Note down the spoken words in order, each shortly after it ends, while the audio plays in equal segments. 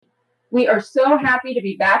We are so happy to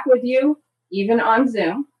be back with you, even on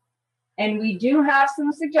Zoom, and we do have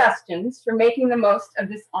some suggestions for making the most of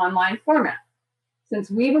this online format.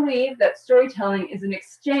 Since we believe that storytelling is an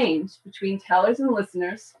exchange between tellers and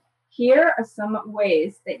listeners, here are some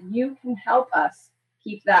ways that you can help us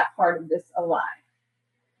keep that part of this alive.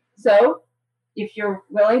 So, if you're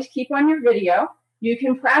willing to keep on your video, you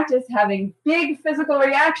can practice having big physical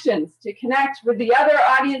reactions to connect with the other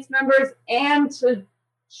audience members and to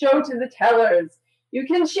show to the tellers. You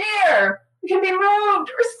can cheer, you can be moved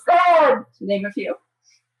or sad, to name a few.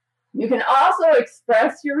 You can also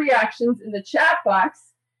express your reactions in the chat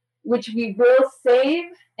box, which we will save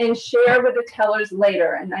and share with the tellers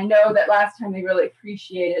later. And I know that last time they really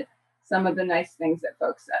appreciated some of the nice things that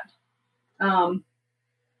folks said.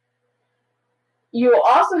 You will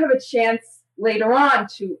also have a chance later on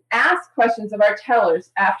to ask questions of our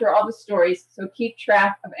tellers after all the stories, so keep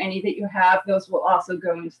track of any that you have. Those will also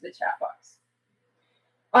go into the chat box.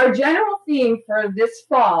 Our general theme for this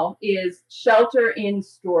fall is shelter in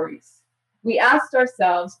stories. We asked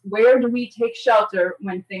ourselves, where do we take shelter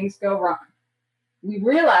when things go wrong? We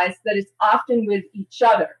realized that it's often with each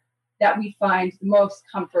other that we find the most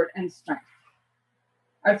comfort and strength.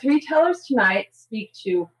 Our three tellers tonight speak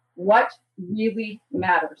to what really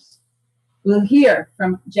matters. We'll hear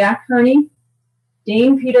from Jack Herney,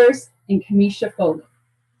 Dane Peters, and Kamisha Foley.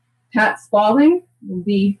 Pat Spaulding will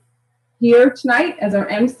be here tonight as our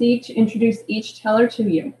MC to introduce each teller to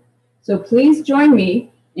you. So please join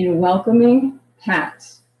me in welcoming Pat.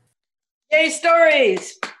 Yay,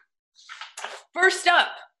 stories! First up,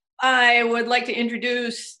 I would like to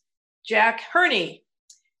introduce Jack Herney.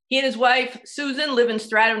 He and his wife, Susan, live in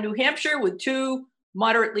Stratham, New Hampshire with two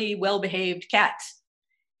moderately well-behaved cats.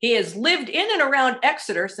 He has lived in and around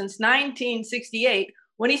Exeter since 1968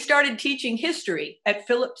 when he started teaching history at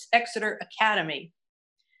Phillips Exeter Academy.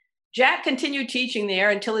 Jack continued teaching there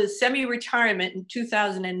until his semi-retirement in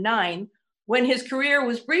 2009, when his career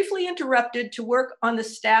was briefly interrupted to work on the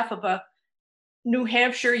staff of a New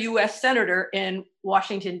Hampshire U.S. Senator in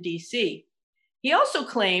Washington, D.C. He also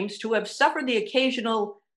claims to have suffered the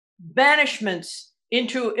occasional banishments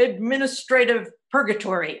into administrative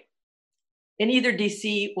purgatory in either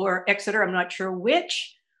DC or Exeter, I'm not sure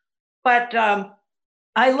which, but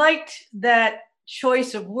I liked that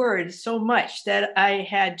choice of words so much that I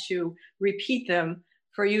had to repeat them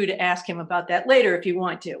for you to ask him about that later if you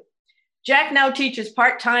want to. Jack now teaches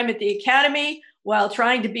part-time at the Academy while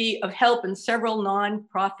trying to be of help in several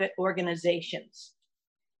nonprofit organizations.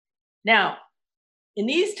 Now, in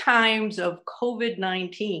these times of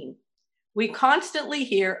COVID-19, we constantly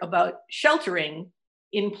hear about sheltering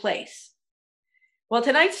in place. Well,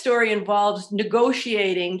 tonight's story involves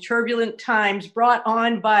negotiating turbulent times brought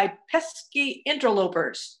on by pesky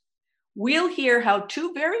interlopers. We'll hear how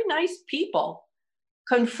two very nice people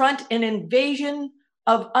confront an invasion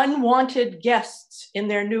of unwanted guests in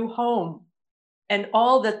their new home and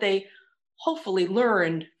all that they hopefully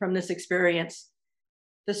learned from this experience.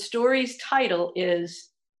 The story's title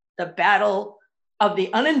is The Battle of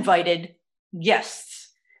the Uninvited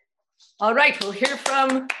Guests. All right, we'll hear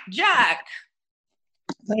from Jack.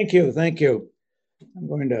 Thank you. Thank you. I'm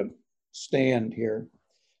going to stand here.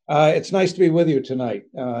 It's nice to be with you tonight.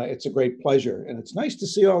 It's a great pleasure. And it's nice to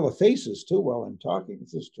see all the faces too while I'm talking.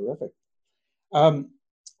 This is terrific. I'm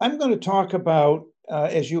going to talk about,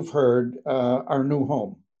 as you've heard, our new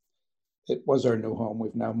home. It was our new home.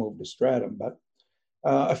 We've now moved to Stratham. But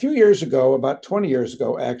a few years ago, about 20 years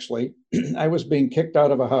ago, actually, I was being kicked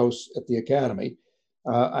out of a house at the Academy.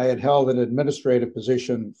 I had held an administrative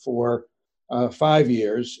position for 5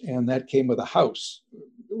 years, and that came with a house,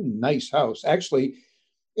 really nice house. Actually,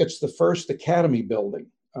 it's the first Academy building,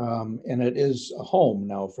 and it is a home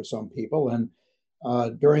now for some people. And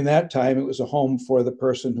during that time, it was a home for the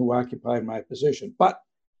person who occupied my position. But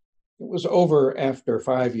it was over after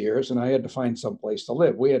 5 years, and I had to find someplace to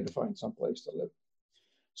live. We had to find someplace to live.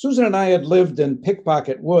 Susan and I had lived in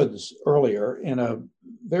Pickpocket Woods earlier in a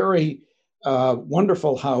very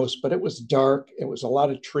wonderful house, but it was dark. It was a lot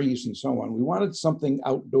of trees and so on. We wanted something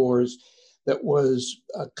outdoors that was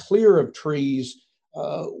clear of trees,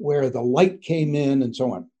 where the light came in and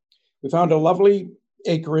so on. We found a lovely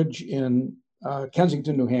acreage in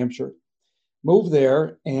Kensington, New Hampshire, moved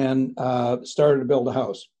there and started to build a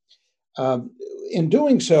house. In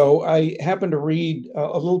doing so, I happened to read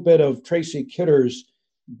a little bit of Tracy Kidder's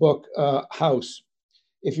book, House.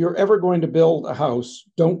 If you're ever going to build a house,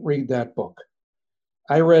 don't read that book.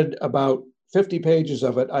 I read about 50 pages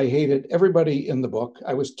of it. I hated everybody in the book.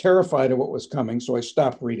 I was terrified of what was coming, so I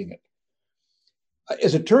stopped reading it.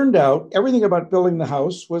 As it turned out, everything about building the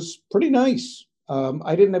house was pretty nice.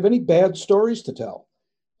 I didn't have any bad stories to tell.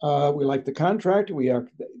 We liked the contractor,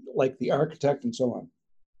 liked the architect, and so on.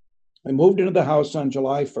 I moved into the house on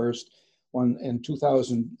July 1st in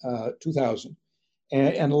 2000,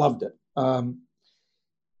 and loved it.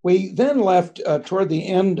 We then left toward the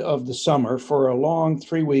end of the summer for a long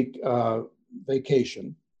 3-week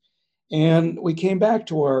vacation. And we came back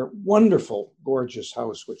to our wonderful, gorgeous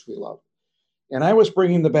house, which we love. And I was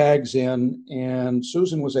bringing the bags in, and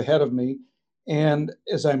Susan was ahead of me. And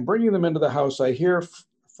as I'm bringing them into the house, I hear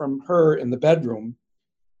from her in the bedroom,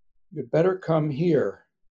 "You'd better come here."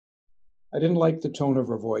 I didn't like the tone of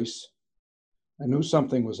her voice. I knew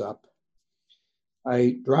something was up.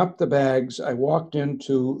 I dropped the bags. I walked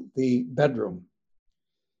into the bedroom.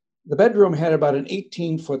 The bedroom had about an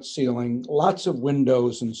 18-foot ceiling, lots of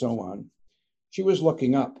windows and so on. She was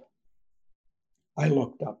looking up. I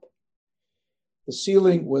looked up. The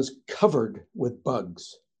ceiling was covered with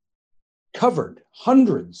bugs. Covered,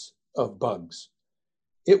 hundreds of bugs.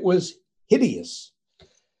 It was hideous.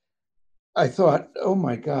 I thought, oh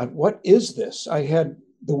my God, what is this? I had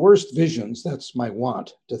the worst visions. That's my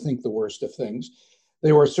want, to think the worst of things.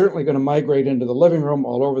 They were certainly going to migrate into the living room,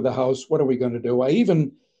 all over the house. What are we going to do? I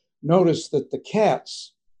even noticed that the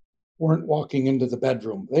cats weren't walking into the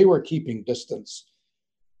bedroom. They were keeping distance.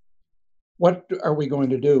 What are we going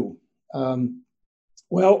to do?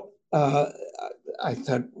 I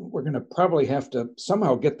thought we're going to probably have to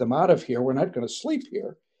somehow get them out of here. We're not going to sleep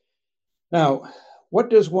here. Now, what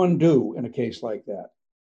does one do in a case like that?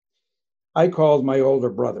 I called my older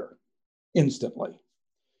brother instantly.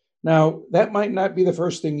 Now, that might not be the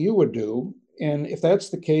first thing you would do. And if that's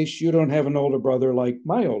the case, you don't have an older brother like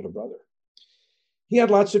my older brother. He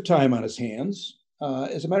had lots of time on his hands.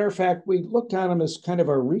 As a matter of fact, we looked on him as kind of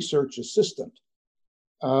our research assistant.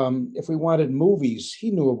 If we wanted movies,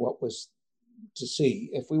 he knew what was to see.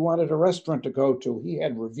 If we wanted a restaurant to go to, he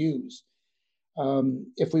had reviews.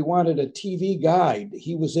 If we wanted a TV guide,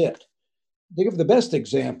 he was it. To give the best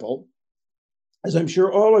example, as I'm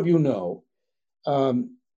sure all of you know,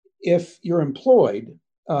 if you're employed,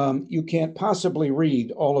 you can't possibly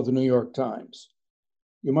read all of the New York Times.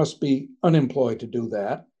 You must be unemployed to do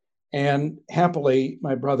that. And happily,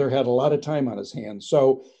 my brother had a lot of time on his hands.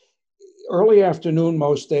 So early afternoon,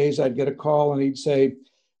 most days, I'd get a call and he'd say,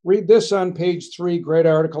 "Read this on page 3, great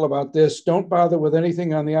article about this. Don't bother with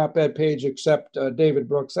anything on the op-ed page except David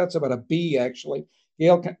Brooks. That's about a B, actually.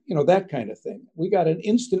 Gail, that kind of thing." We got an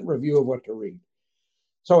instant review of what to read.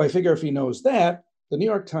 So I figure if he knows that, the New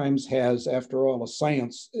York Times has, after all, a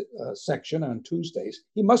science section on Tuesdays.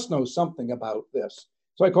 He must know something about this.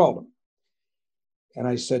 So I called him. And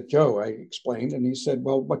I said, "Joe," I explained, and he said,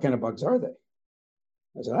 "Well, what kind of bugs are they?"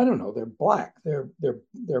 I said, "I don't know. They're black.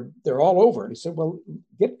 They're all over." And he said, "Well,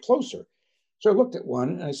 get closer." So I looked at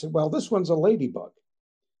one and I said, "Well, this one's a ladybug."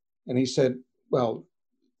 And he said, "Well,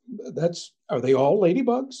 are they all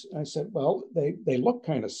ladybugs?" And I said, "Well, they look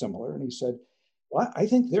kind of similar." And he said, "Well, I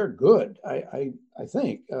think they're good. I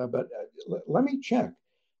think, but let me check."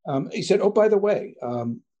 He said, "Oh, by the way,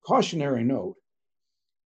 cautionary note,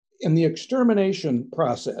 in the extermination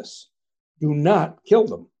process, do not kill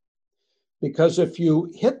them. Because if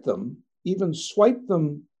you hit them, even swipe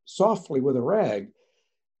them softly with a rag,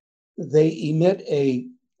 they emit a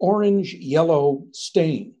orange-yellow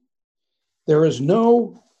stain. There is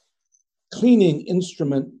no cleaning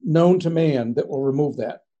instrument known to man that will remove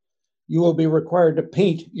that. You will be required to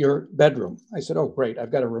paint your bedroom." I said, "Oh, great.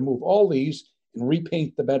 I've got to remove all these and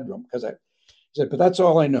repaint the bedroom." He said, "But that's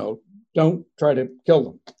all I know. Don't try to kill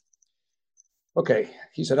them." Okay.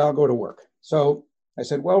 He said, "I'll go to work." So I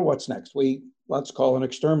said, "Well, what's next? Let's call an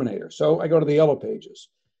exterminator." So I go to the Yellow Pages.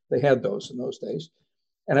 They had those in those days.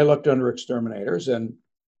 And I looked under exterminators, and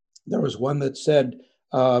there was one that said,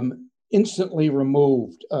 instantly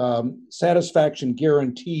removed, satisfaction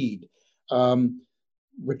guaranteed,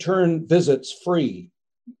 return visits free,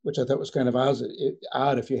 which I thought was kind of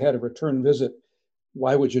odd. If you had a return visit,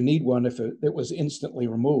 why would you need one if it was instantly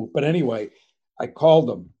removed? But anyway, I called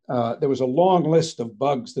them. There was a long list of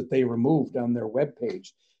bugs that they removed on their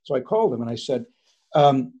webpage. So I called them and I said,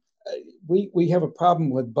 we have a problem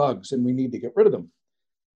with bugs and we need to get rid of them.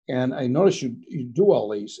 And I noticed you do all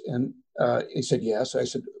these. And he said, yes. I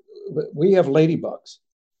said, "We have ladybugs."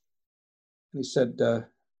 And he said,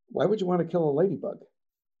 "Why would you want to kill a ladybug?"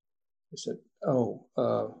 I said, "Oh,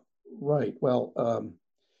 right. Well,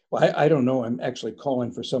 I don't know. I'm actually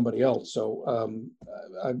calling for somebody else. So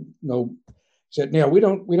I know." He said, "Yeah, we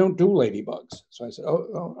don't do ladybugs." So I said,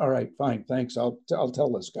 oh, all right, fine, thanks. I'll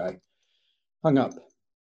tell this guy." Hung up.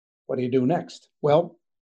 What do you do next? Well,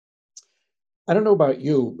 I don't know about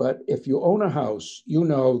you, but if you own a house, you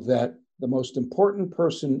know that the most important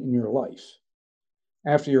person in your life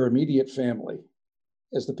after your immediate family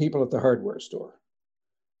is the people at the hardware store.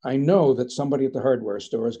 I know that somebody at the hardware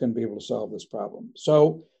store is going to be able to solve this problem.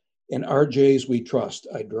 So in RJ's We Trust,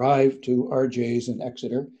 I drive to RJ's in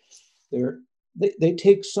Exeter. They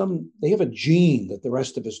have a gene that the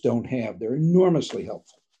rest of us don't have. They're enormously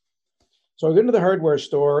helpful. So I go into the hardware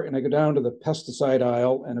store and I go down to the pesticide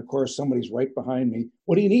aisle, and of course somebody's right behind me.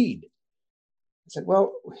 What do you need? I said,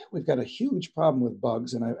 well, we've got a huge problem with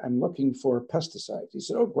bugs and I'm looking for pesticides. He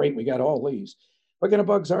said, oh, great, we got all these. What kind of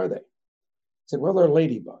bugs are they? I said, well, they're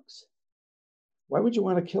ladybugs. Why would you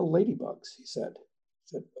want to kill ladybugs? He said. I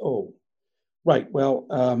said, oh, right. Well,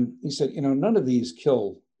 he said, none of these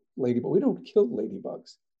kill ladybugs. We don't kill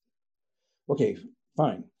ladybugs. Okay,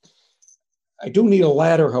 fine. I do need a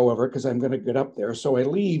ladder, however, because I'm going to get up there. So I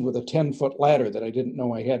leave with a 10-foot ladder that I didn't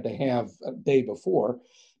know I had to have a day before,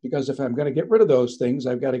 because if I'm going to get rid of those things,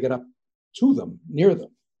 I've got to get up to them, near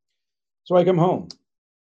them. So I come home.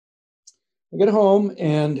 I get home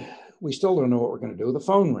and we still don't know what we're going to do. The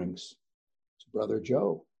phone rings. It's Brother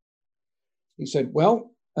Joe. He said,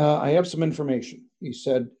 well, I have some information. He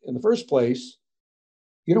said, in the first place,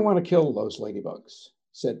 you don't want to kill those ladybugs.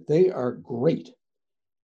 He said, they are great.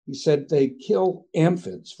 He said, they kill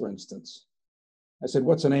amphids, for instance. I said,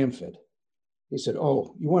 what's an amphid? He said,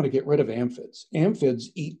 oh, you want to get rid of amphids. Amphids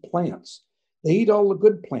eat plants. They eat all the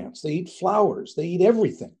good plants. They eat flowers. They eat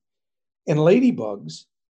everything. And ladybugs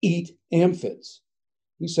eat amphids.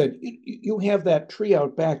 He said, you have that tree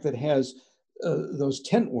out back that has those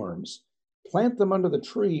tent worms. Plant them under the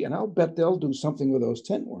tree, and I'll bet they'll do something with those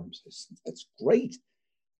tent worms. That's great.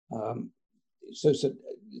 So he said,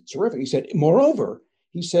 terrific. He said, moreover,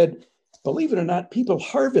 he said, believe it or not, people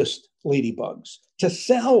harvest ladybugs to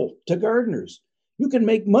sell to gardeners. You can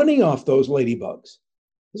make money off those ladybugs.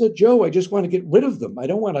 I said, Joe, I just want to get rid of them. I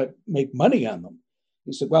don't want to make money on them.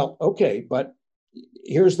 He said, well, okay, but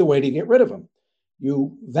here's the way to get rid of them.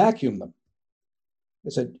 You vacuum them. I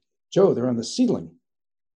said, Joe, they're on the ceiling.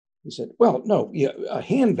 He said, well, no, yeah, a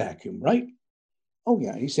hand vacuum, right? Oh,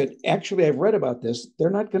 yeah. He said, actually, I've read about this.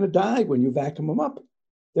 They're not going to die when you vacuum them up.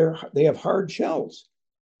 They have hard shells.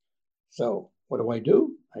 So what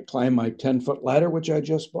do? I climb my 10-foot ladder, which I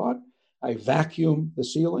just bought. I vacuum the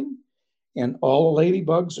ceiling, and all the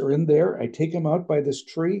ladybugs are in there. I take them out by this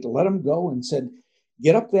tree, let them go, and said,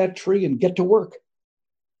 get up that tree and get to work.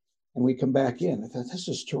 And we come back in. I thought, this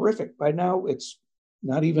is terrific. By now, it's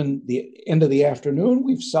not even the end of the afternoon.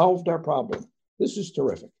 We've solved our problem. This is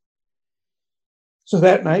terrific. So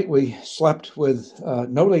that night, we slept with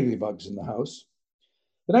no ladybugs in the house.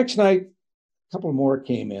 The next night, a couple more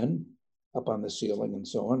came in, up on the ceiling and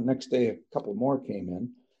so on. Next day, a couple more came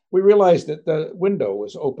in. We realized that the window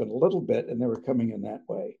was open a little bit and they were coming in that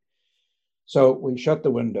way. So we shut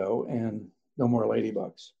the window and no more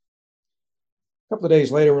ladybugs. A couple of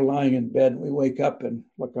days later, we're lying in bed and we wake up and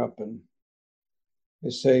look up and I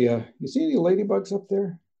say, you see any ladybugs up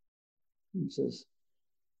there? He says,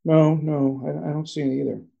 no, I don't see any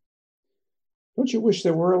either. Don't you wish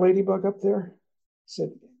there were a ladybug up there? I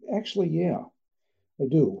said, actually, yeah, I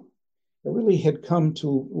do. I really had come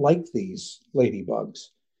to like these ladybugs.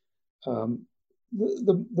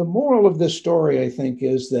 The moral of this story, I think,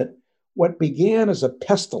 is that what began as a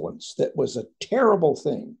pestilence that was a terrible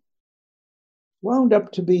thing wound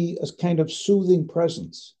up to be a kind of soothing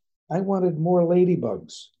presence. I wanted more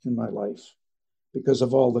ladybugs in my life because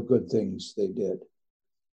of all the good things they did.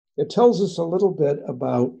 It tells us a little bit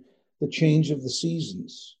about the change of the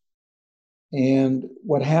seasons and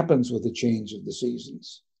what happens with the change of the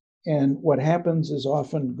seasons. And what happens is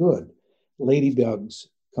often good. Ladybugs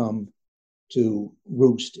come to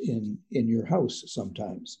roost in your house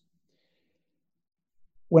sometimes.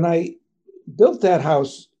 When I built that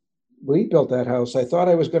house, we built that house, I thought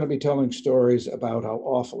I was going to be telling stories about how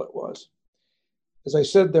awful it was. As I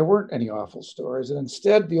said, there weren't any awful stories. And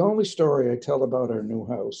instead, the only story I tell about our new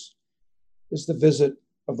house is the visit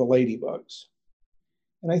of the ladybugs.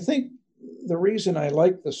 And I think the reason I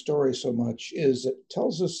like the story so much is it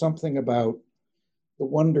tells us something about the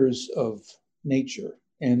wonders of nature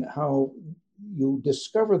and how you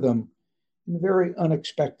discover them in very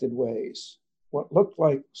unexpected ways. What looked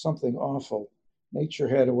like something awful, nature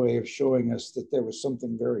had a way of showing us that there was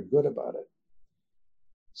something very good about it.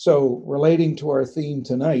 So, relating to our theme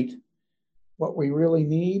tonight, what we really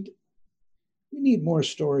need, we need more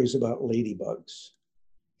stories about ladybugs,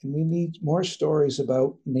 and we need more stories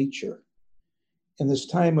about nature. In this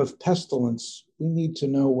time of pestilence, we need to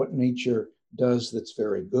know what nature does that's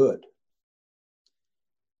very good.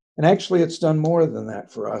 And actually, it's done more than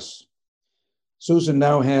that for us. Susan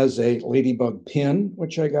now has a ladybug pin,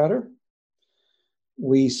 which I got her.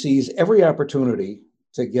 we seize every opportunity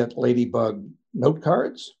to get Ladybug note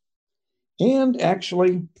cards, and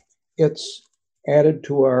actually it's added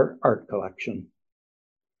to our art collection.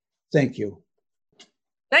 Thank you.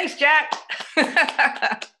 Thanks, Jack.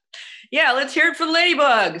 Yeah, let's hear it for the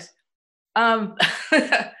ladybugs.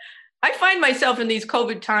 I find myself in these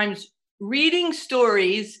COVID times reading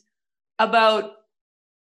stories about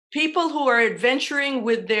people who are adventuring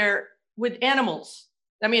with animals.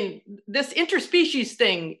 I mean, this interspecies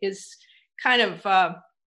thing is kind of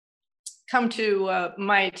come to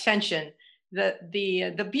my attention.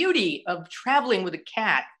 The beauty of traveling with a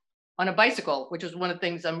cat on a bicycle, which is one of the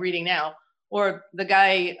things I'm reading now, or the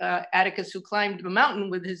guy Atticus who climbed a mountain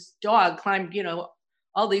with his dog, climbed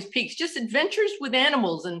all these peaks, just adventures with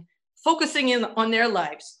animals and focusing in on their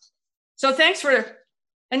lives. So thanks for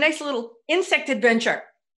a nice little insect adventure.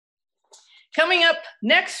 Coming up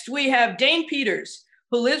next, we have Dane Peters,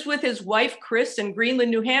 who lives with his wife, Chris, in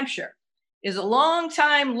Greenland, New Hampshire, is a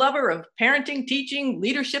longtime lover of parenting, teaching,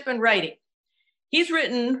 leadership, and writing. He's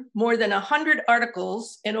written more than 100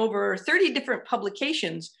 articles in over 30 different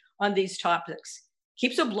publications on these topics,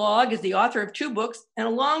 keeps a blog, is the author of 2 books, and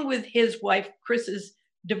along with his wife, Chris's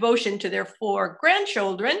devotion to their 4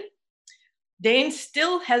 grandchildren, Dane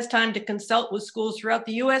still has time to consult with schools throughout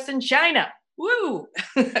the US and China. Woo!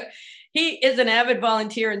 He is an avid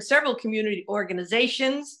volunteer in several community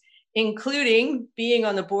organizations, including being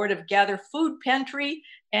on the board of Gather Food Pantry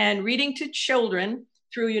and Reading to Children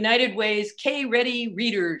through United Way's K-Ready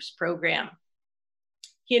Readers program.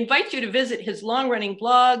 He invites you to visit his long-running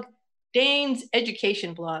blog, Dane's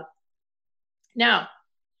Education Blog. Now,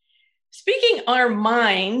 speaking our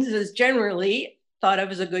minds is generally thought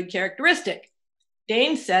of as a good characteristic.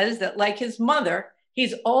 Dane says that, like his mother,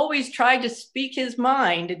 he's always tried to speak his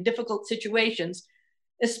mind in difficult situations,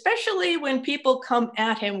 especially when people come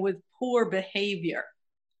at him with poor behavior.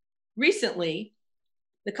 Recently,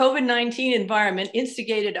 the COVID-19 environment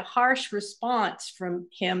instigated a harsh response from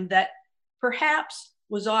him that perhaps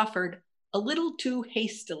was offered a little too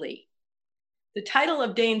hastily. The title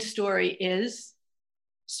of Dane's story is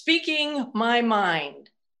Speaking My Mind,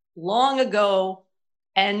 Long Ago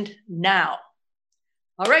and Now.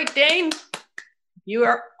 All right, Dane, you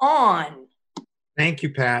are on. Thank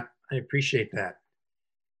you, Pat. I appreciate that.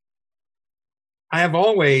 I have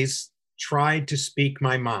always tried to speak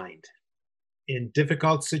my mind in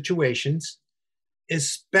difficult situations,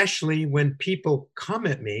 especially when people come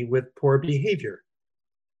at me with poor behavior.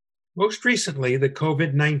 Most recently, the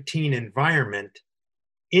COVID-19 environment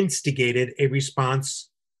instigated a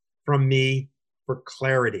response from me for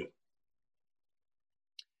clarity.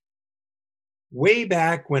 Way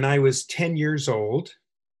back when I was 10 years old,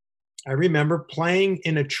 I remember playing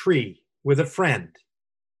in a tree with a friend,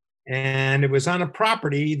 and it was on a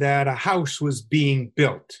property that a house was being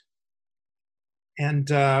built. And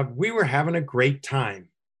we were having a great time.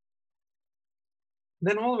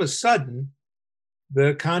 Then all of a sudden,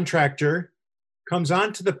 the contractor comes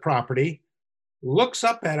onto the property, looks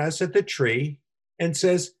up at us at the tree, and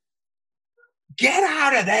says, "Get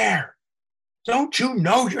out of there! Don't you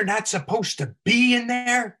know you're not supposed to be in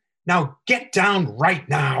there? Now get down right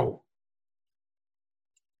now."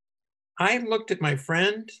 I looked at my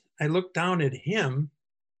friend, I looked down at him,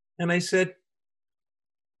 and I said,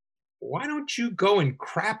 "Why don't you go and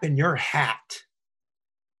crap in your hat?"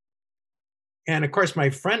 And of course, my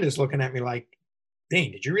friend is looking at me like,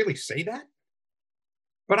 "Dane, did you really say that?"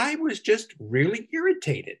 But I was just really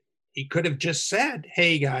irritated. He could have just said,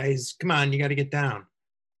 "Hey guys, come on, you got to get down."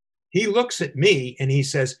 He looks at me and he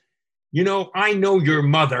says, "You know, I know your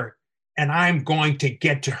mother, and I'm going to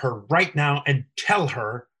get to her right now and tell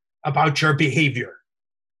her about your behavior."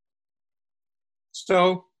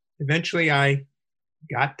 So eventually I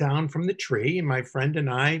got down from the tree and my friend and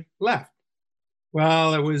I left.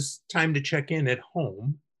 Well, it was time to check in at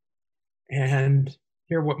home and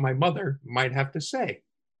hear what my mother might have to say.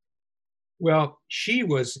 Well, she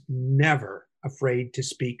was never afraid to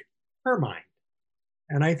speak her mind.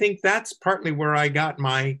 And I think that's partly where I got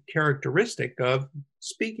my characteristic of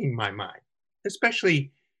speaking my mind,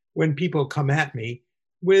 especially when people come at me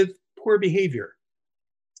with poor behavior.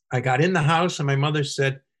 I got in the house and my mother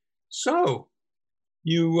said, "So,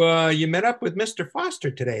 you met up with Mr.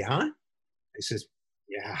 Foster today, huh?" I says,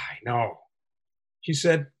 "Yeah, I know." She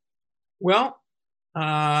said, "Well,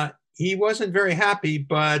 he wasn't very happy,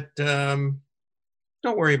 but don't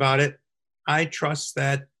worry about it. I trust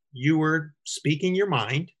that you were speaking your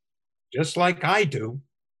mind, just like I do.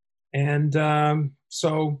 And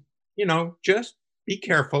so, just be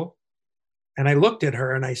careful." And I looked at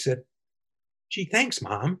her and I said, "Gee, thanks,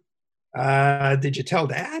 Mom. Did you tell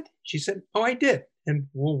Dad?" She said, "Oh, I did." And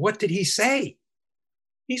well, what did he say?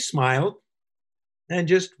 He smiled and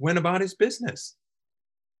just went about his business.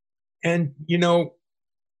 And,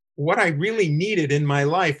 what I really needed in my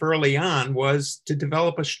life early on was to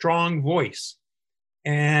develop a strong voice.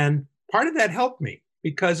 And part of that helped me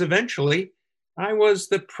because eventually I was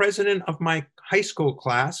the president of my high school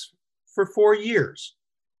class for 4 years.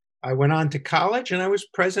 I went on to college and I was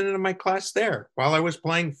president of my class there while I was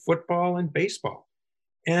playing football and baseball.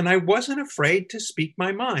 And I wasn't afraid to speak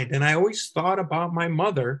my mind. And I always thought about my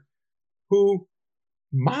mother, who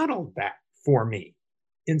modeled that for me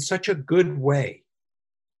in such a good way.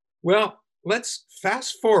 Well, let's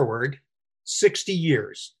fast forward 60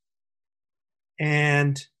 years.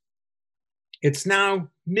 And it's now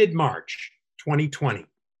mid-March 2020.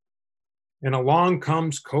 And along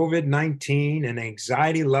comes COVID-19 and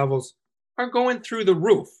anxiety levels are going through the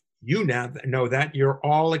roof. You now know that. You're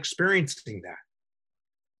all experiencing that.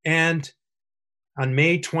 And on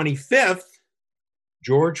May 25th,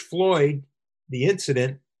 George Floyd, the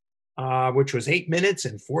incident, which was 8 minutes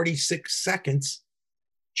and 46 seconds,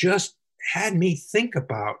 just had me think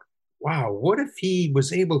about, wow, what if he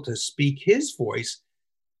was able to speak his voice,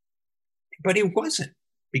 but he wasn't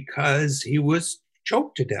because he was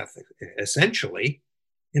choked to death, essentially.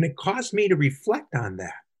 And it caused me to reflect on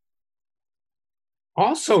that.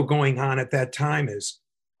 Also going on at that time is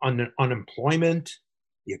unemployment,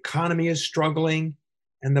 the economy is struggling,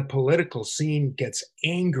 and the political scene gets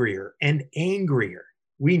angrier and angrier.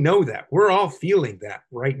 We know that. We're all feeling that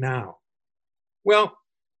right now. Well,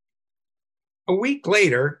 a week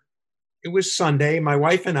later, it was Sunday, my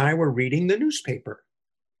wife and I were reading the newspaper.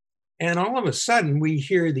 And all of a sudden, we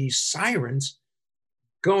hear these sirens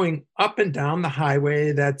going up and down the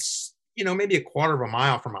highway that's, maybe a quarter of a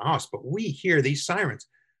mile from our house, but we hear these sirens.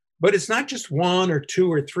 But it's not just one or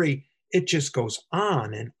two or three. It just goes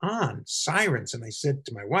on and on, sirens. And I said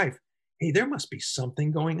to my wife, hey, there must be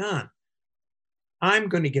something going on. I'm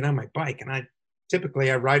going to get on my bike. And I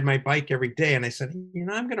ride my bike every day. And I said,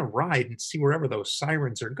 I'm going to ride and see wherever those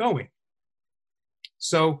sirens are going.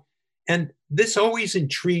 So, and this always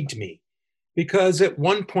intrigued me because at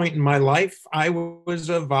one point in my life, I was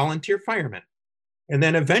a volunteer fireman. And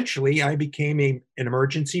then eventually I became an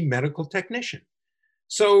emergency medical technician.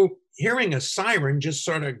 So hearing a siren just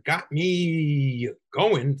sort of got me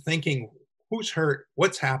going, thinking, who's hurt?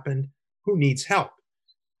 What's happened? Who needs help?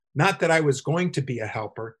 Not that I was going to be a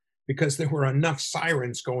helper, because there were enough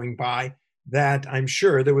sirens going by that I'm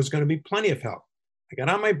sure there was going to be plenty of help. I got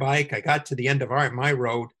on my bike, I got to the end of my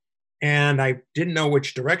road, and I didn't know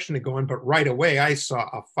which direction to go in, but right away I saw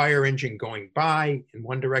a fire engine going by in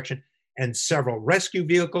one direction and several rescue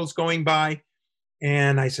vehicles going by.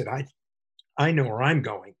 And I said, I know where I'm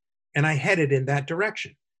going. And I headed in that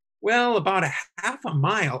direction. Well, about a half a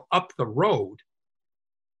mile up the road,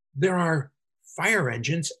 there are fire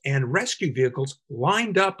engines and rescue vehicles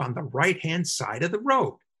lined up on the right-hand side of the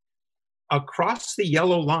road. Across the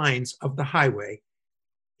yellow lines of the highway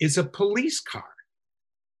is a police car.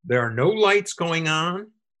 There are no lights going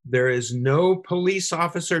on. There is no police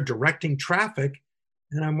officer directing traffic.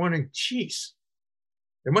 And I'm wondering, geez,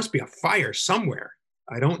 there must be a fire somewhere.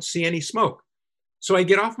 I don't see any smoke. So I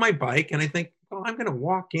get off my bike and I think, well, I'm going to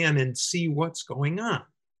walk in and see what's going on.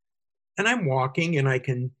 And I'm walking and I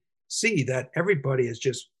can see that everybody is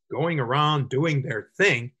just going around doing their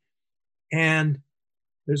thing. And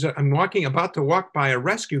I'm about to walk by a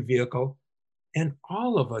rescue vehicle, and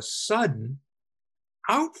all of a sudden,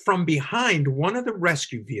 out from behind one of the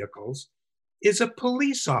rescue vehicles is a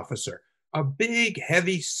police officer, a big,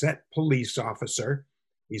 heavy-set police officer.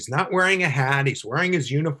 He's not wearing a hat. He's wearing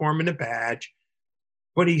his uniform and a badge.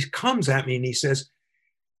 But he comes at me and he says,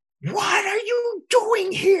 "What are you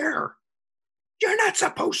doing here? You're not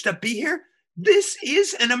supposed to be here. This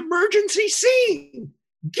is an emergency scene.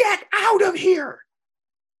 Get out of here."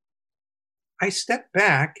 I stepped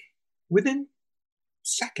back within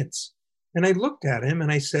seconds and I looked at him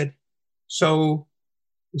and I said, "So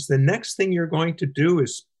is the next thing you're going to do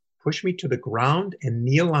is push me to the ground and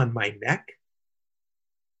kneel on my neck?"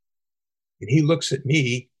 And he looks at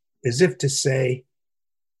me as if to say,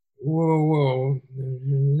 whoa,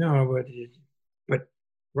 no, but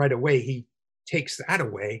right away he takes that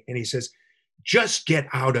away and he says, "Just get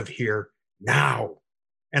out of here now."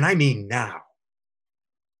 And I mean now.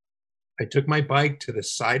 I took my bike to the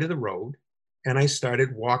side of the road and I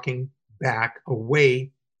started walking back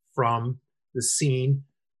away from the scene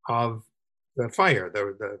of the fire,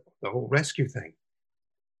 the whole rescue thing.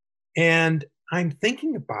 And I'm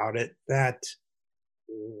thinking about it, that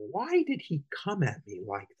why did he come at me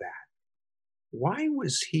like that? Why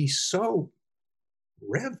was he so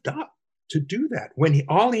revved up to do that when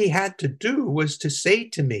all he had to do was to say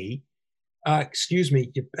to me, excuse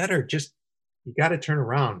me, you got to turn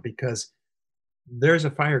around because there's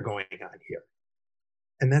a fire going on here.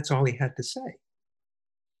 And that's all he had to say.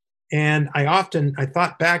 And I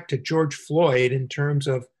thought back to George Floyd in terms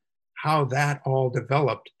of how that all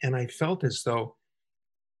developed. And I felt as though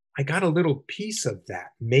I got a little piece of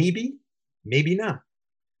that. Maybe not.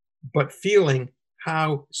 But feeling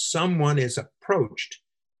how someone is approached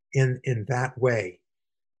in that way.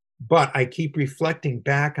 But I keep reflecting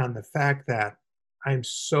back on the fact that I'm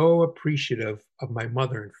so appreciative of my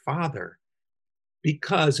mother and father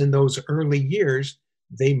because in those early years,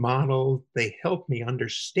 they helped me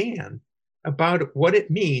understand about what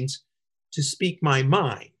it means to speak my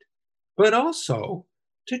mind, but also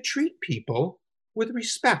to treat people with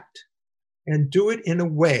respect and do it in a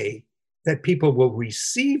way that people will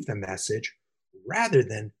receive the message rather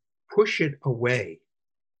than push it away.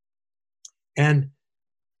 And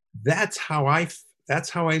that's how I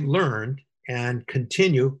learned and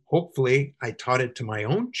continue. Hopefully, I taught it to my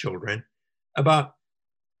own children about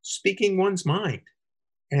speaking one's mind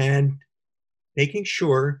and making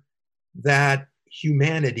sure that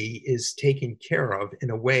humanity is taken care of in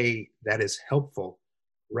a way that is helpful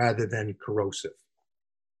rather than corrosive.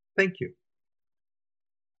 Thank you.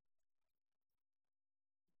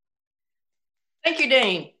 Thank you,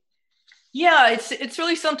 Dane. Yeah, it's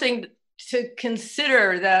really something to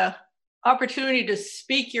consider, the opportunity to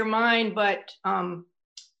speak your mind, but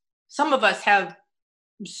some of us have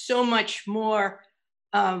so much more,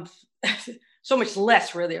 so much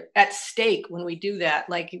less really at stake when we do that.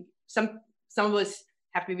 Like some of us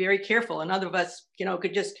have to be very careful, and other of us,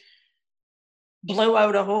 could just blow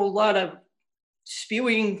out a whole lot of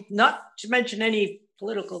spewing, not to mention any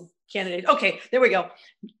political candidate. Okay, there we go.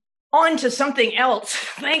 On to something else.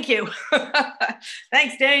 Thank you.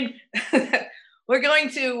 Thanks, Dane. We're going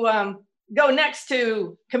to go next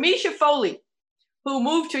to Kamisha Foley, who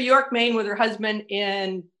moved to York, Maine with her husband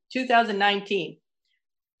in 2019.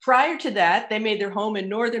 Prior to that, they made their home in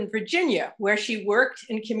Northern Virginia, where she worked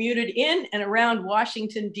and commuted in and around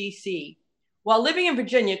Washington, D.C. While living in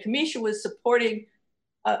Virginia, Kamisha was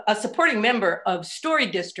a supporting member of Story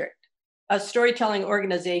District, a storytelling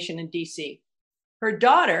organization in D.C. Her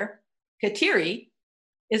daughter, Kateri,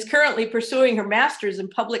 is currently pursuing her master's in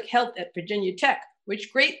public health at Virginia Tech,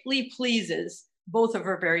 which greatly pleases both of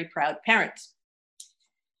her very proud parents.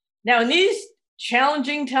 Now, in these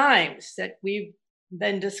challenging times that we've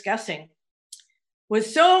been discussing, with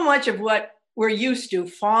so much of what we're used to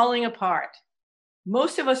falling apart,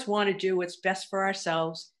 most of us want to do what's best for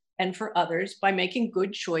ourselves and for others by making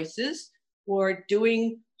good choices or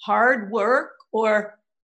doing hard work, or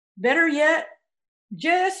better yet,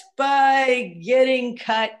 just by getting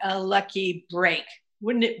cut a lucky break.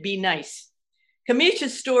 Wouldn't it be nice?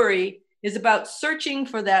 Kamisha's story is about searching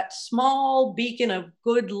for that small beacon of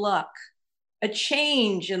good luck, a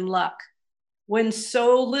change in luck when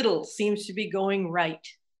so little seems to be going right.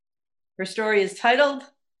 Her story is titled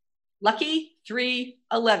Lucky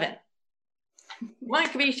 311. Come on,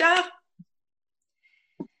 Kamisha.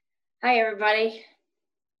 Hi, everybody.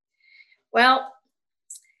 Well,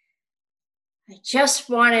 I just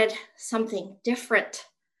wanted something different.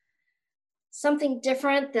 Something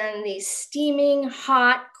different than the steaming,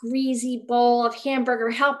 hot, greasy bowl of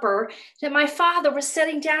hamburger helper that my father was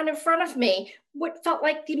setting down in front of me, what felt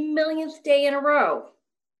like the millionth day in a row.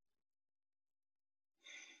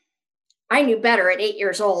 I knew better at 8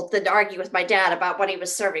 years old than to argue with my dad about what he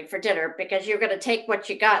was serving for dinner, because you're going to take what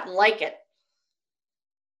you got and like it.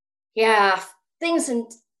 Yeah, things are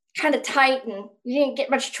kind of tight and you didn't get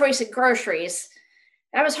much choice in groceries.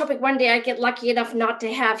 I was hoping one day I'd get lucky enough not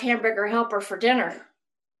to have hamburger helper for dinner.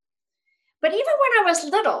 But even when I was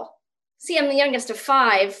little, see, I'm the youngest of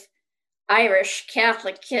 5 Irish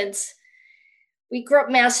Catholic kids. We grew up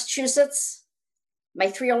in Massachusetts. My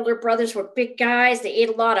 3 older brothers were big guys. They ate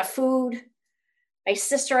a lot of food. My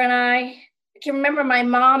sister and I can remember my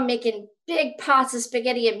mom making big pots of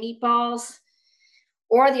spaghetti and meatballs,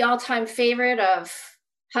 or the all-time favorite of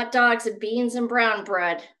hot dogs and beans and brown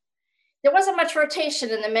bread. There wasn't much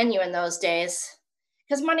rotation in the menu in those days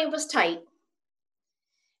because money was tight.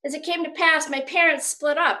 As it came to pass, my parents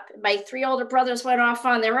split up. My 3 older brothers went off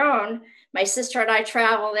on their own. My sister and I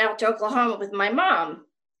traveled out to Oklahoma with my mom.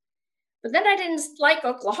 But then I didn't like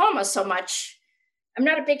Oklahoma so much. I'm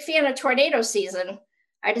not a big fan of tornado season.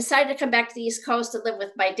 I decided to come back to the East Coast to live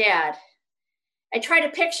with my dad. I try to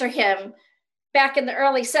picture him back in the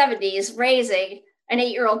early 70s raising an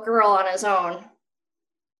 8-year-old girl on his own.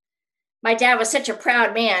 My dad was such a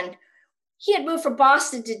proud man. He had moved from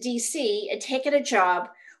Boston to DC and taken a job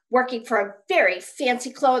working for a very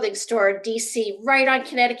fancy clothing store in DC, right on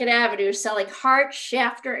Connecticut Avenue, selling Hart,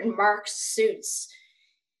 Shafter, and Marks suits.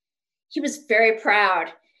 He was very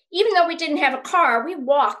proud. Even though we didn't have a car, we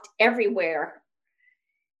walked everywhere.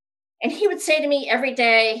 And he would say to me every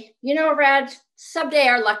day, you know, Red, someday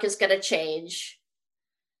our luck is going to change.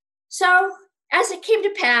 So as it came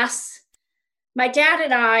to pass, my dad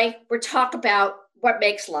and I would talk about what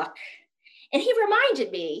makes luck. And he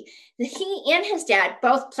reminded me that he and his dad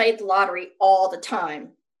both played the lottery all the time.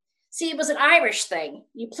 See, it was an Irish thing.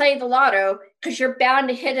 You play the lotto because you're bound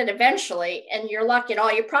to hit it eventually, and your luck and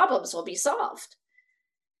all your problems will be solved.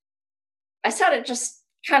 I sort of just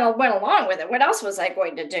kind of went along with it. What else was I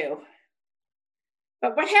going to do?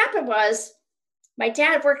 But what happened was my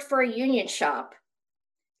dad worked for a union shop,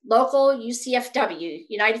 local UCFW,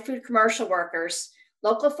 United Food Commercial Workers,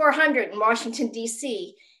 Local 400 in Washington,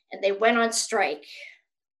 D.C., and they went on strike.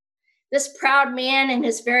 This proud man in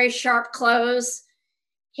his very sharp clothes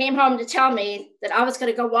came home to tell me that I was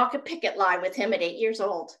going to go walk a picket line with him at 8 years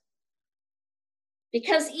old.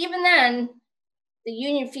 Because even then, the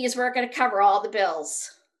union fees weren't going to cover all the bills.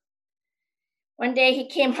 One day he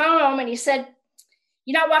came home and he said,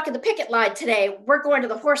 you're not walking the picket line today. We're going to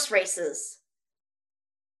the horse races.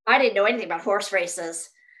 I didn't know anything about horse races.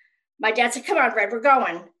 My dad said, come on, Red, we're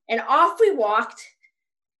going. And off we walked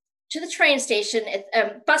to the train station,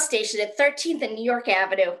 bus station at 13th and New York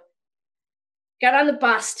Avenue. Got on the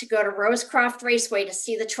bus to go to Rosecroft Raceway to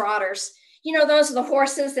see the trotters. You know, those are the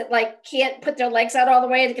horses that can't put their legs out all the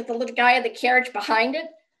way to get the little guy in the carriage behind it.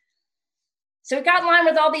 So we got in line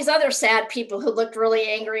with all these other sad people who looked really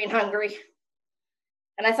angry and hungry.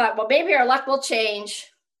 And I thought, well, maybe our luck will change.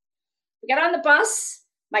 We got on the bus.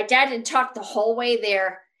 My dad didn't talk the whole way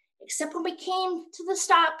there, except when we came to the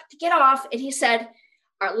stop to get off, and he said,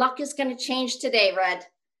 our luck is going to change today, Red.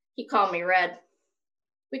 He called me Red.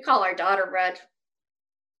 We call our daughter Red.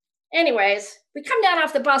 Anyways, we come down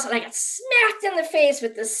off the bus, and I got smacked in the face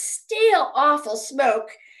with this stale, awful smoke.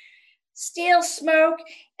 Stale smoke,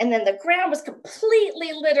 and then the ground was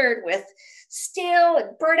completely littered with stale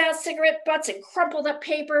and burnt out cigarette butts and crumpled up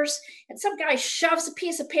papers. And some guy shoves a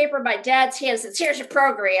piece of paper in my dad's hand and says, here's your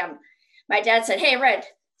program. My dad said, hey, Red,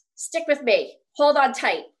 stick with me. Hold on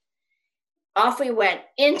tight. Off we went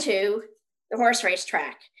into the horse race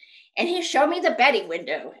track. And he showed me the betting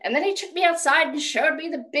window. And then he took me outside and showed me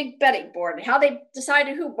the big betting board and how they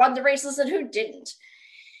decided who won the races and who didn't.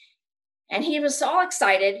 And he was all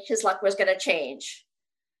excited his luck was going to change.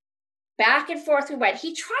 Back and forth we went.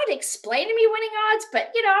 He tried to explain to me winning odds,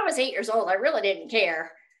 but, I was 8 years old. I really didn't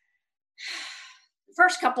care. The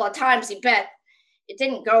first couple of times he bet, it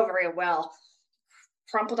didn't go very well.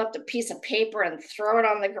 Crumpled up the piece of paper and threw it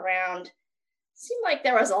on the ground. Seemed like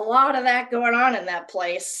there was a lot of that going on in that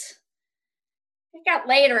place. It got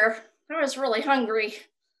later. I was really hungry.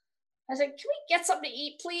 I said, can we get something to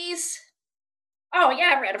eat, please? Oh,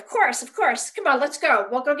 yeah, Red, of course. Come on, let's go.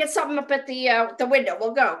 We'll go get something up at the window.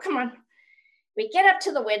 We'll go. Come on. We get up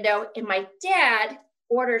to the window, and my dad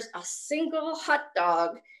orders a single hot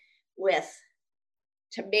dog with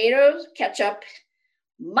tomatoes, ketchup,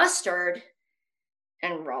 mustard,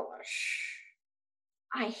 and relish.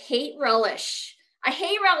 I hate relish.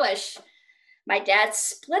 My dad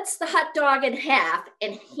splits the hot dog in half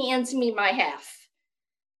and hands me my half.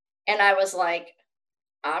 And I was like,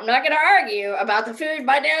 I'm not going to argue about the food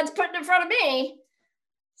my dad's putting in front of me.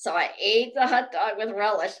 So I ate the hot dog with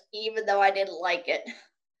relish, even though I didn't like it.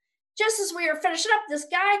 Just as we were finishing up, this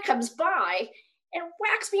guy comes by and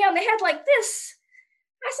whacks me on the head like this.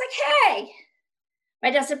 I was like, hey.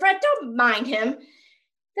 My dad said, Brett, don't mind him.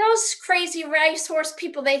 Those crazy racehorse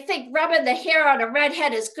people, they think rubbing the hair on a red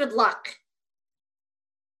head is good luck.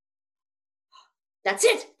 That's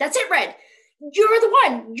it, Red. You're the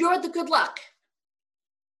one. You're the good luck.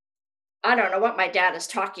 I don't know what my dad is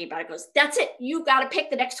talking about. He goes, that's it. You got to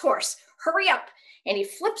pick the next horse. Hurry up. And he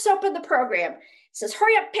flips open the program. Says,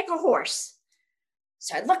 hurry up, pick a horse.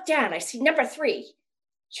 So I look down. I see number 3,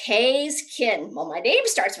 Kay's Kin. Well, my name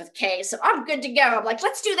starts with K, so I'm good to go. I'm like,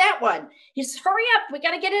 let's do that one. He says, hurry up. We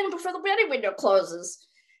got to get in before the betting window closes.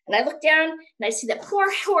 And I look down, and I see the poor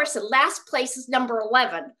horse in last place is number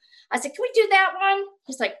 11. I said, can we do that one?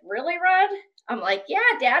 He's like, really, Red? I'm like, yeah,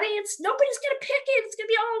 Daddy, nobody's going to pick it. It's going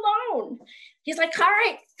to be all alone. He's like, all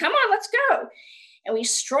right, come on, let's go. And we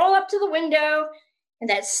stroll up to the window, and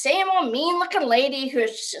that same old mean-looking lady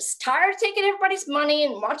who's just tired of taking everybody's money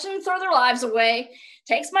and watching them throw their lives away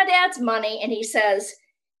takes my dad's money, and he says,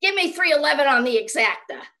 give me 311 on the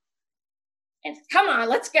exacta. And come on,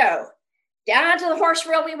 let's go. Down to the horse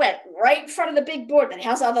rail we went, right in front of the big board that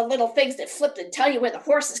has all the little things that flip and tell you where the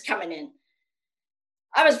horse is coming in.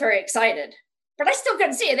 I was very excited, but I still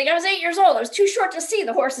couldn't see anything. I was 8 years old. I was too short to see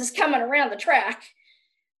the horses coming around the track.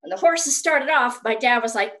 When the horses started off, my dad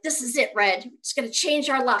was like, "This is it, Red. It's going to change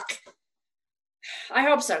our luck." I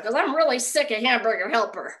hope so, because I'm really sick of Hamburger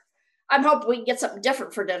Helper. I'm hoping we can get something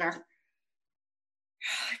different for dinner.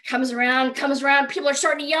 Comes around. People are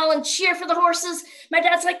starting to yell and cheer for the horses. My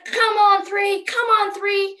dad's like, "Come on, 3, come on,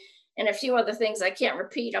 3." And a few other things I can't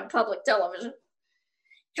repeat on public television.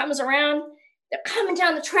 Comes around. They're coming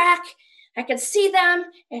down the track. I can see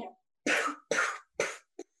them. And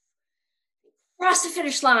across the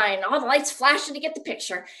finish line, all the lights flashing to get the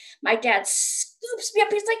picture. My dad scoops me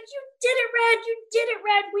up. He's like, "You did it, Red. You did it,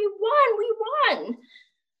 Red. We won.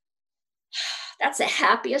 That's the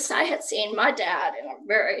happiest I had seen my dad in a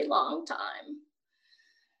very long time.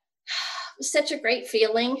 It was such a great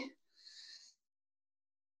feeling. He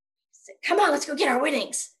said, "Come on, let's go get our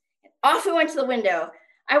winnings." And off we went to the window.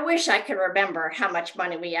 I wish I could remember how much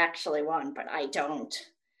money we actually won, but I don't.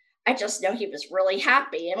 I just know he was really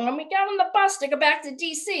happy. And when we got on the bus to go back to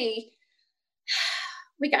DC,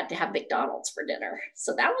 we got to have McDonald's for dinner.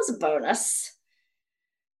 So that was a bonus.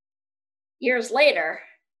 Years later,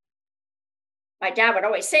 my dad would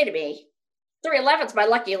always say to me, 311's my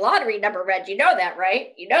lucky lottery number, Red. You know that,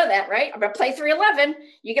 right? You know that, right? I'm going to play 311.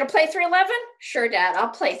 You going to play 311? Sure, Dad, I'll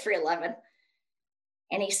play 311.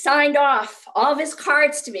 And he signed off all of his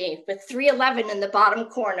cards to me with 311 in the bottom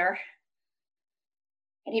corner.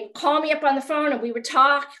 And he would call me up on the phone and we would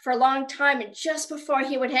talk for a long time. And just before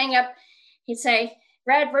he would hang up, he'd say,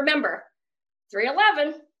 "Red, remember,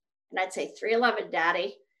 311. And I'd say, 311,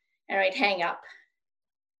 Daddy. And I'd hang up.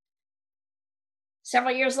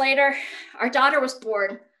 Several years later, our daughter was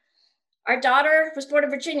born. Our daughter was born in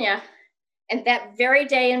Virginia. And that very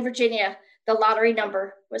day in Virginia, the lottery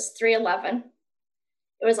number was 311.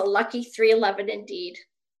 It was a lucky 311 indeed.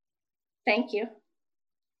 Thank you.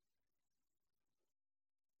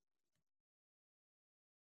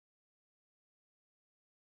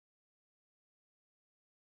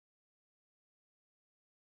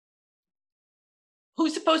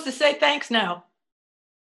 Who's supposed to say thanks now?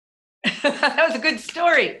 That was a good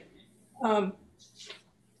story.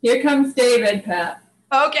 Here comes David, Pat.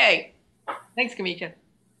 Okay. Thanks, Kamika.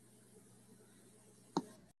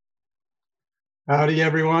 Howdy,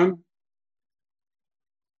 everyone.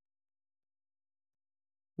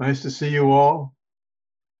 Nice to see you all.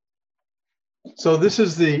 So this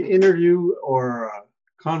is the interview or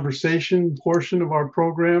conversation portion of our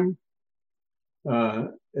program.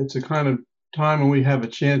 It's a kind of time when we have a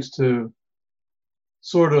chance to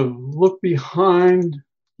sort of look behind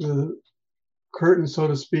the curtain, so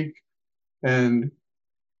to speak, and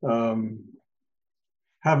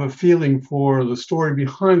have a feeling for the story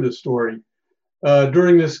behind the story.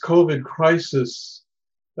 During this COVID crisis,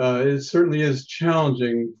 it certainly is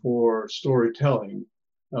challenging for storytelling.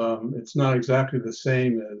 It's not exactly the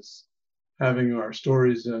same as having our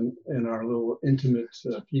stories in our little intimate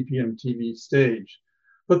PPM TV stage.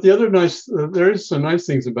 But the other there is some nice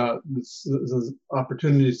things about this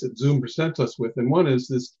opportunities that Zoom presents us with, and one is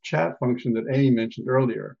this chat function that Amy mentioned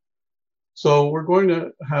earlier. So we're going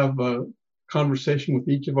to have a conversation with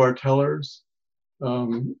each of our tellers,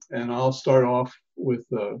 and I'll start off with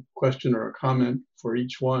a question or a comment for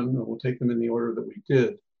each one, and we'll take them in the order that we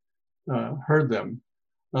heard them.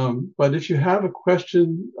 But if you have a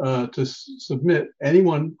question to submit,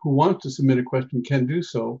 anyone who wants to submit a question can do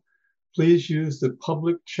so. Please use the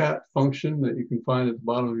public chat function that you can find at the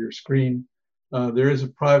bottom of your screen. There is a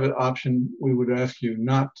private option. We would ask you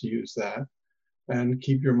not to use that, and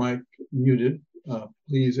keep your mic muted,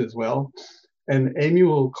 please, as well. And Amy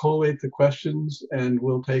will collate the questions, and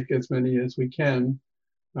we'll take as many as we can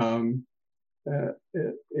in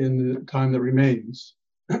the time that remains.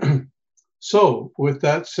 So with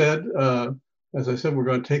that said, as I said, we're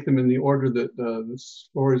going to take them in the order that the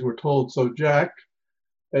stories were told. So Jack,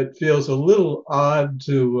 it feels a little odd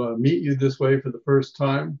to meet you this way for the first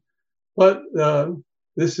time, but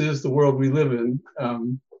this is the world we live in,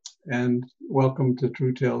 and welcome to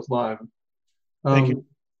True Tales Live. Thank you.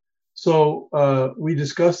 So we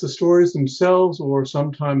discuss the stories themselves, or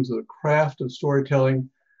sometimes the craft of storytelling.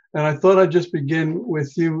 And I thought I'd just begin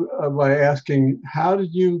with you by asking, how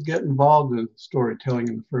did you get involved in storytelling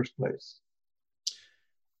in the first place?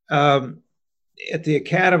 At the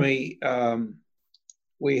Academy,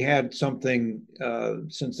 we had something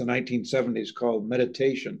since the 1970s called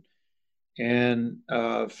meditation. And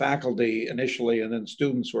faculty initially, and then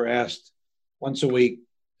students were asked once a week,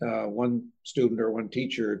 one student or one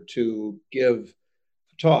teacher, to give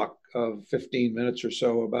a talk of 15 minutes or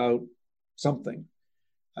so about something.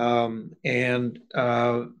 I've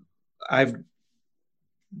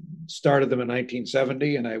started them in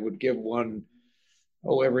 1970, and I would give one,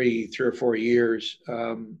 every 3 or 4 years.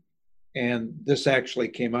 And this actually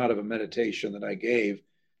came out of a meditation that I gave.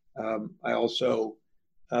 I also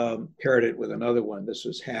paired it with another one. This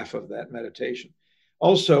was half of that meditation.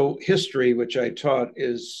 Also, history, which I taught,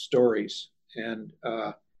 is stories. And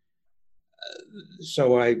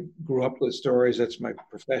so I grew up with stories. That's my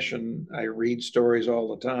profession. I read stories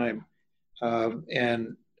all the time.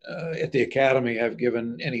 And at the Academy, I've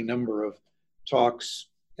given any number of talks,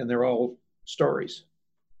 and they're all stories.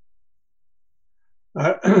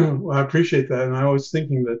 Well, I appreciate that. And I was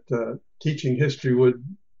thinking that teaching history would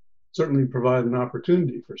certainly provide an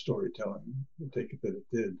opportunity for storytelling. I take it that it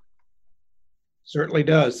did. Certainly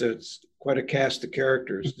does. It's quite a cast of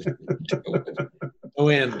characters. No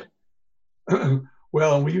end.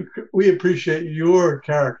 Well, we appreciate your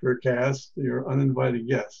character cast, your uninvited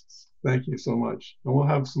guests. Thank you so much. And we'll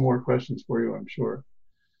have some more questions for you, I'm sure.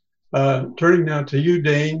 Turning now to you,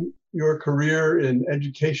 Dane, your career in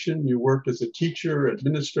education, you worked as a teacher,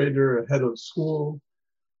 administrator, a head of school.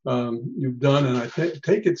 You've done, and I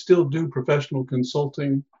take it still do, professional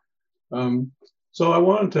consulting. So I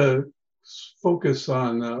wanted to focus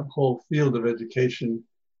on the whole field of education.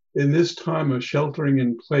 In this time of sheltering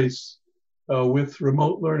in place with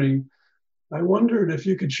remote learning, I wondered if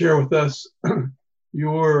you could share with us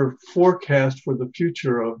your forecast for the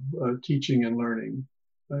future of teaching and learning,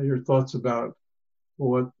 your thoughts about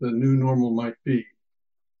what the new normal might be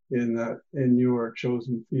in your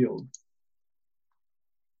chosen field.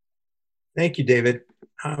 Thank you, David.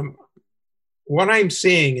 What I'm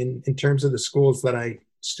seeing in terms of the schools that I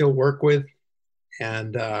still work with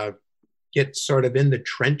and get sort of in the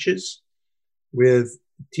trenches with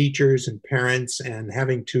teachers and parents, and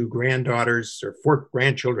having 2 granddaughters or 4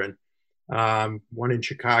 grandchildren, 1 in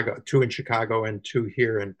Chicago, 2 in Chicago, and 2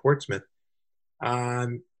 here in Portsmouth.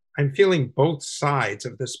 I'm feeling both sides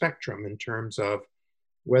of the spectrum in terms of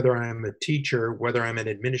whether I'm a teacher, whether I'm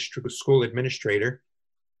an school administrator,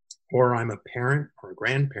 or I'm a parent or a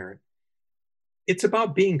grandparent. It's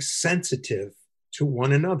about being sensitive to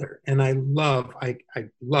one another. And I love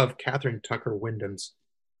Catherine Tucker Wyndham's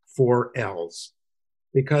 4 L's,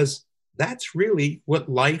 because that's really what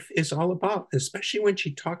life is all about, especially when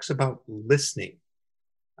she talks about listening,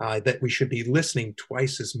 that we should be listening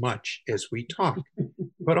twice as much as we talk,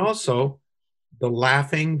 but also the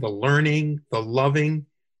laughing, the learning, the loving.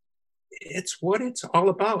 It's what it's all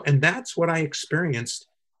about. And that's what I experienced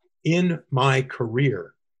in my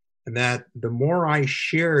career. And that the more I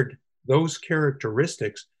shared those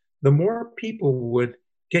characteristics, the more people would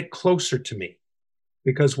get closer to me,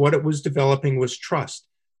 because what it was developing was trust.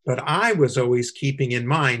 But I was always keeping in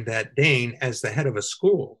mind that Dane, as the head of a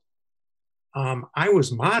school, I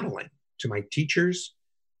was modeling to my teachers,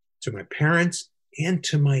 to my parents, and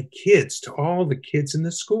to my kids, to all the kids in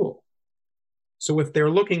the school. So if they're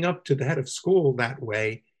looking up to the head of school that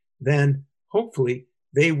way, then hopefully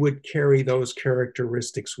they would carry those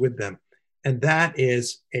characteristics with them. And that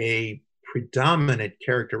is a predominant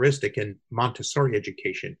characteristic in Montessori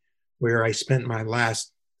education, where I spent my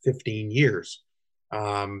last 15 years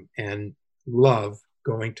and love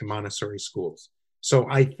going to Montessori schools. So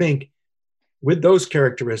I think with those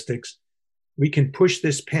characteristics, we can push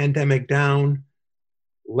this pandemic down,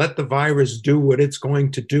 let the virus do what it's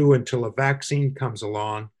going to do until a vaccine comes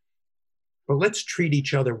along. But let's treat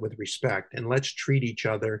each other with respect, and let's treat each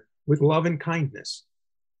other with love and kindness.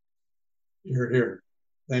 Here.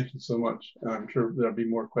 Thank you so much. I'm sure there'll be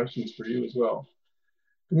more questions for you as well.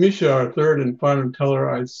 Kamisha, our third and final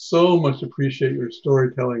teller, I so much appreciate your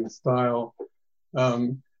storytelling style.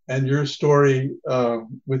 And your story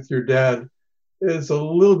with your dad is a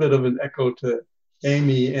little bit of an echo to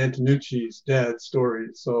Amy Antonucci's dad's story.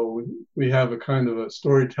 So we have a kind of a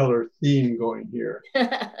storyteller theme going here.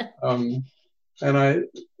 And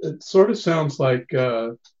it sort of sounds like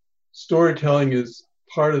storytelling is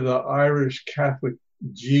part of the Irish Catholic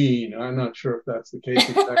gene. I'm not sure if that's the case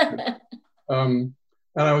exactly. And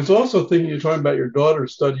I was also thinking, you're talking about your daughter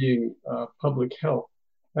studying public health.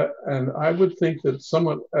 And I would think that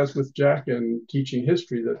somewhat, as with Jack and teaching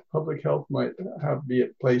history, that public health might be a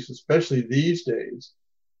place, especially these days,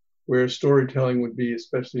 where storytelling would be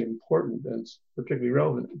especially important and particularly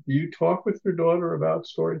relevant. Do you talk with your daughter about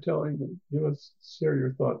storytelling? And share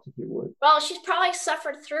your thoughts if you would. Well, she's probably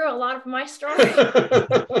suffered through a lot of my stories.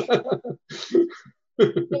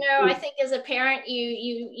 I think as a parent,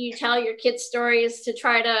 you tell your kids stories to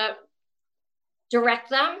try to direct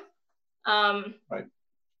them. Right.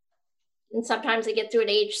 And sometimes they get through an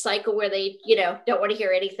age cycle where they, don't want to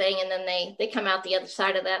hear anything, and then they come out the other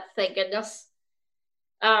side of that, thank goodness.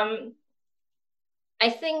 I I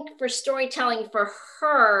think for storytelling for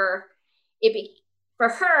her, for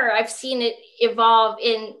her, I've seen it evolve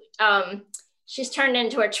in, she's turned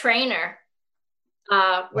into a trainer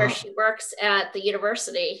where she works at the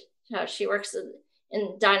university. She works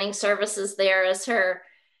in dining services there as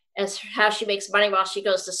how she makes money while she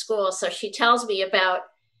goes to school. So she tells me about,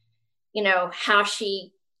 how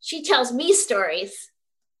she tells me stories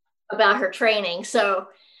about her training. So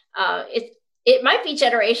it might be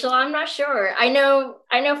generational. I'm not sure. I know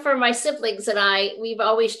for my siblings and we've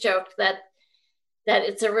always joked that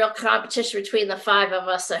it's a real competition between the five of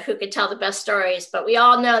us who can tell the best stories. But we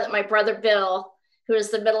all know that my brother Bill, who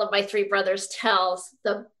is the middle of my three brothers, tells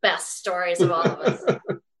the best stories of all of us.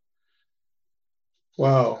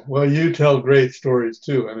 Wow. Well, you tell great stories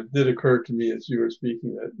too. And it did occur to me as you were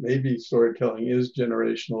speaking that maybe storytelling is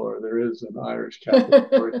generational, or there is an Irish Catholic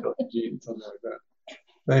storytelling gene, something like that.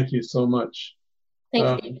 Thank you so much.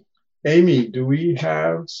 Thank you. Amy, do we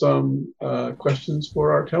have some questions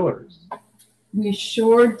for our tellers? We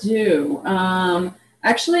sure do.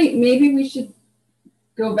 Actually, maybe we should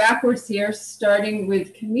go backwards here, starting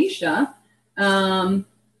with Kamisha.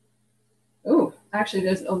 Actually,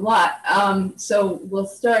 there's a lot. So we'll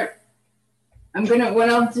start. What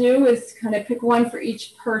I'll do is kind of pick one for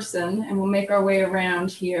each person, and we'll make our way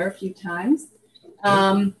around here a few times.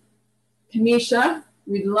 Kamisha,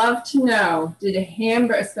 we'd love to know,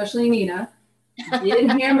 especially Nina, did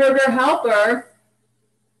Hamburger Helper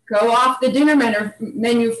go off the dinner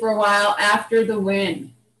menu for a while after the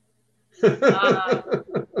win?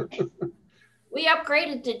 We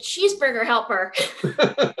upgraded to Cheeseburger Helper.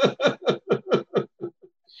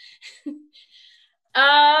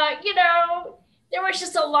 There was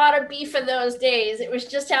just a lot of beef in those days. It was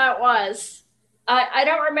just how it was. I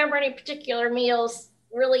don't remember any particular meals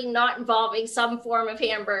really not involving some form of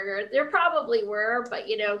hamburger. There probably were, but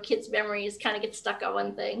kids' memories kind of get stuck on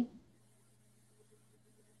one thing.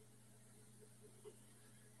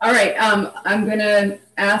 All right, I'm gonna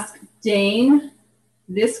ask Dane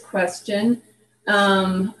this question.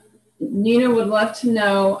 Nina would love to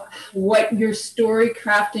know what your story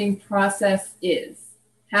crafting process is.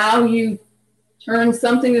 How you turn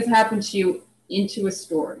something that's happened to you into a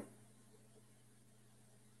story.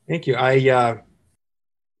 Thank you.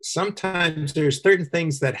 Sometimes there's certain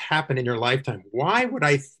things that happen in your lifetime. Why would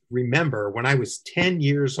I remember when I was 10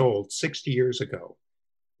 years old, 60 years ago?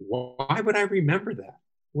 Why would I remember that?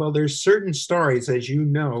 Well, there's certain stories, as you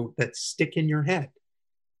know, that stick in your head.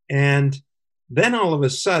 And then all of a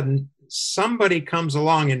sudden, somebody comes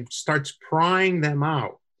along and starts prying them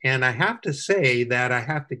out. And I have to say that I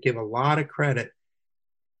have to give a lot of credit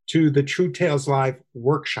to the True Tales Live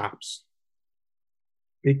workshops,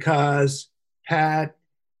 because Pat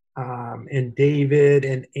and David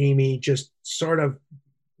and Amy just sort of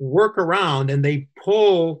work around and they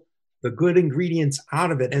pull the good ingredients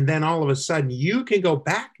out of it. And then all of a sudden you can go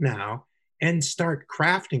back now and start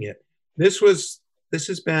crafting it. This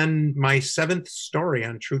has been my 7th story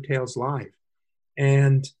on True Tales Live.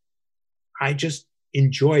 And I just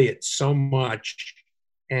enjoy it so much.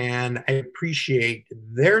 And I appreciate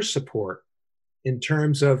their support in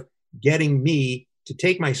terms of getting me to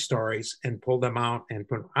take my stories and pull them out and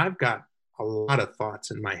put. I've got a lot of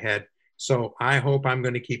thoughts in my head. So I hope I'm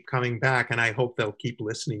going to keep coming back, and I hope they'll keep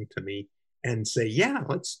listening to me and say, yeah,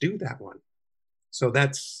 let's do that one. So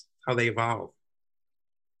that's how they evolve.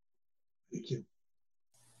 Thank you.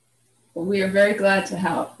 Well, we are very glad to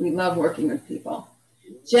help. We love working with people.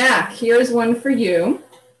 Jack, here's one for you.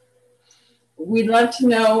 We'd love to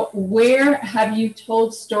know, where have you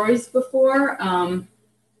told stories before?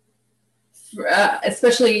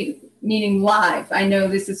 Especially meaning live. I know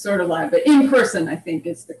this is sort of live, but in person, I think,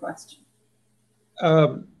 is the question.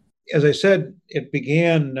 As I said, it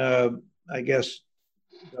began, I guess,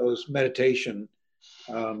 those meditation.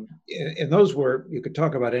 And those were, you could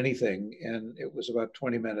talk about anything, and it was about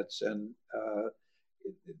 20 minutes, and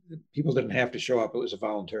people didn't have to show up. It was a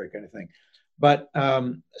voluntary kind of thing. But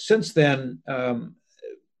since then,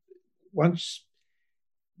 once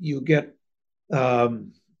you get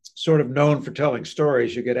sort of known for telling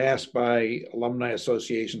stories, you get asked by alumni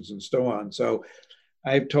associations and so on. So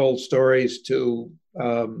I've told stories to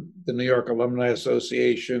the New York Alumni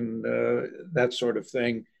Association, that sort of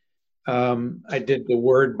thing. I did the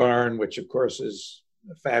Word Barn, which of course is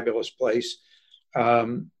a fabulous place.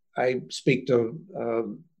 I speak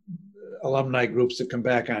to alumni groups that come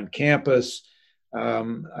back on campus.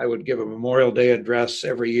 I would give a Memorial Day address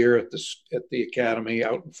every year at the Academy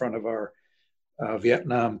out in front of our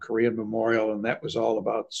Vietnam Korean Memorial, and that was all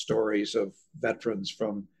about stories of veterans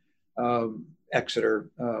from Exeter,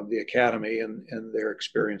 the Academy, and their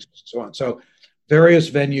experiences and so on. So various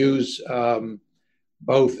venues,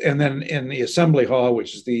 both, and then in the assembly hall,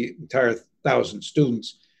 which is the entire 1,000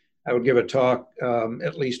 students, I would give a talk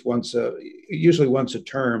at least usually once a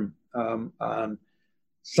term on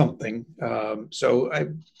something. So I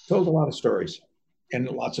told a lot of stories in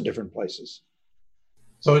lots of different places.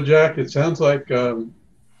 So Jack, it sounds like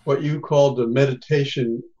what you called the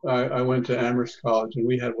meditation. I went to Amherst College and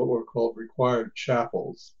we had what were called required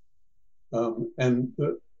chapels. And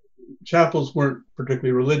the chapels weren't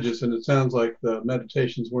particularly religious, and it sounds like the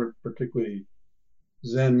meditations weren't particularly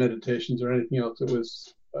Zen meditations or anything else. It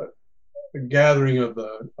was a gathering of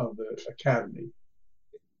the academy.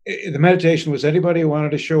 The meditation was anybody who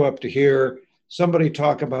wanted to show up to hear somebody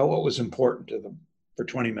talk about what was important to them for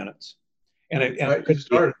 20 minutes. And it could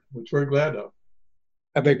start, which we're glad of.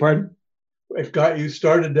 I beg pardon? It got you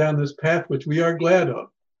started down this path, which we are glad of.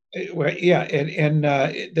 Well, yeah, and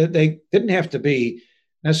they didn't have to be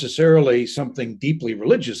necessarily something deeply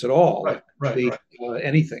religious at all. Right.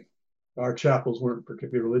 Anything. Our chapels weren't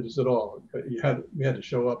particularly religious at all, but we had to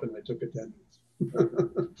show up and they took attendance.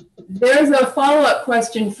 There's a follow-up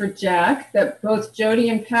question for Jack that both Jody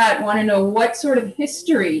and Pat want to know: what sort of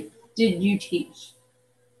history did you teach?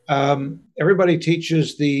 Everybody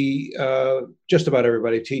teaches just about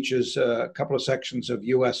everybody teaches a couple of sections of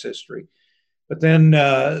U.S. history. But then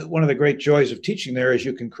one of the great joys of teaching there is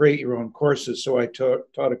you can create your own courses. So I taught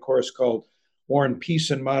a course called War and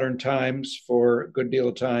Peace in Modern Times for a good deal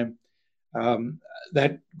of time.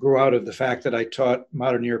 That grew out of the fact that I taught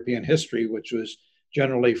modern European history, which was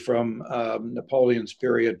generally from Napoleon's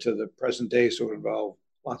period to the present day. So it involved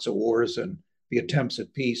lots of wars and the attempts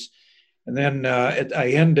at peace. And then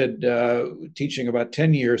I ended teaching about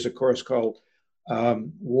 10 years, a course called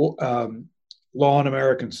Law in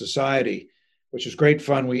American Society, which was great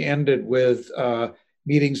fun. We ended with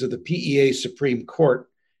meetings of the PEA Supreme Court,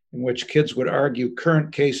 in which kids would argue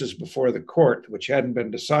current cases before the court, which hadn't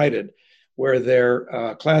been decided, where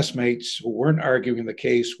their classmates who weren't arguing the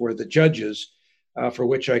case were the judges, for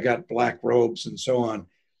which I got black robes and so on.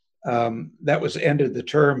 That was ended the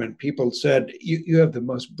term, and people said, you have the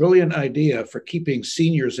most brilliant idea for keeping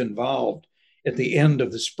seniors involved at the end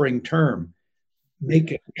of the spring term.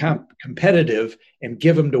 Make it competitive and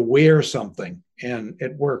give them to wear something. And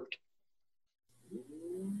it worked.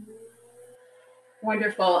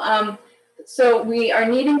 Wonderful. So we are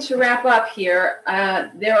needing to wrap up here.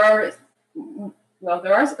 There are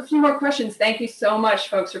a few more questions. Thank you so much,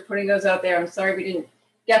 folks, for putting those out there. I'm sorry we didn't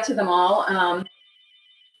get to them all.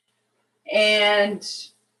 And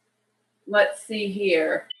let's see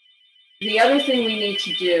here. The other thing we need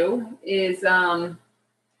to do is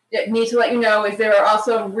need to let you know is there are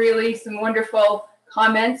also really some wonderful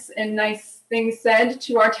comments and nice things said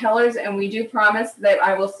to our tellers, and we do promise that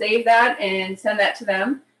I will save that and send that to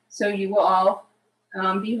them, so you will all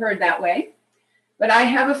be heard that way. But I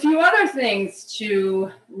have a few other things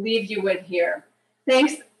to leave you with here.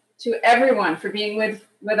 Thanks to everyone for being with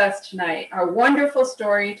us tonight, our wonderful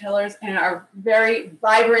storytellers and our very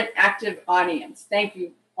vibrant, active audience. Thank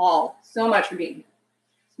you all so much for being here.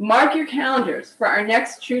 Mark your calendars for our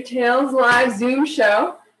next True Tales Live Zoom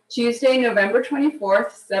show, Tuesday, November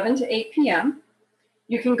 24th, 7 to 8 p.m.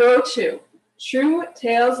 You can go to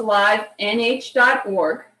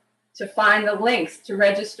truetaleslivenh.org to find the links to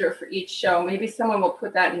register for each show. Maybe someone will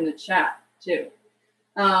put that in the chat too.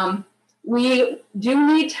 We do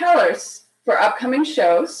need tellers for upcoming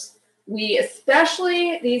shows. We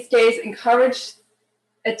especially these days encourage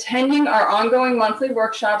attending our ongoing monthly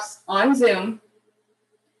workshops on Zoom.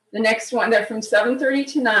 The next one, they're from 7:30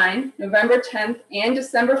 to 9, November 10th and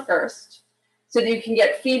December 1st, so that you can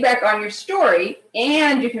get feedback on your story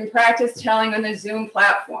and you can practice telling on the Zoom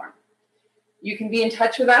platform. You can be in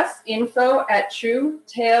touch with us,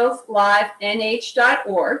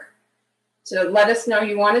 info@truetaleslivenh.org, to let us know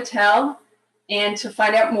you want to tell and to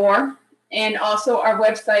find out more. And also our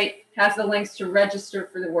website has the links to register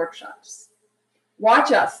for the workshops.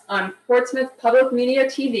 Watch us on Portsmouth Public Media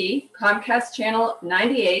TV, Comcast Channel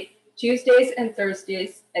 98, Tuesdays and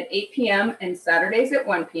Thursdays at 8 p.m. and Saturdays at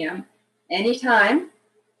 1 p.m. anytime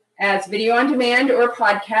as video on demand or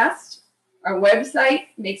podcast. Our website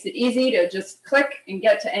makes it easy to just click and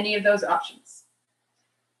get to any of those options.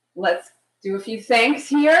 Let's do a few thanks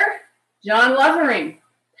here. John Lovering,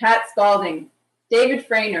 Pat Spalding, David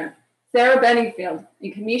Frainer, Sarah Benningfield,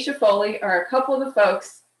 and Kamisha Foley are a couple of the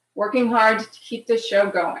folks working hard to keep this show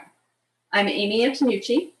going. I'm Amy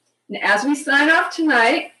Antonucci, and as we sign off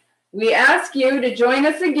tonight, we ask you to join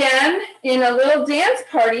us again in a little dance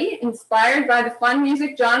party inspired by the fun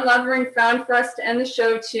music John Lovering found for us to end the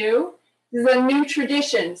show too. This is a new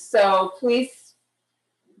tradition, so please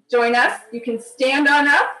join us. You can stand on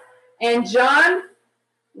up. And John,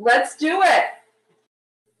 let's do it.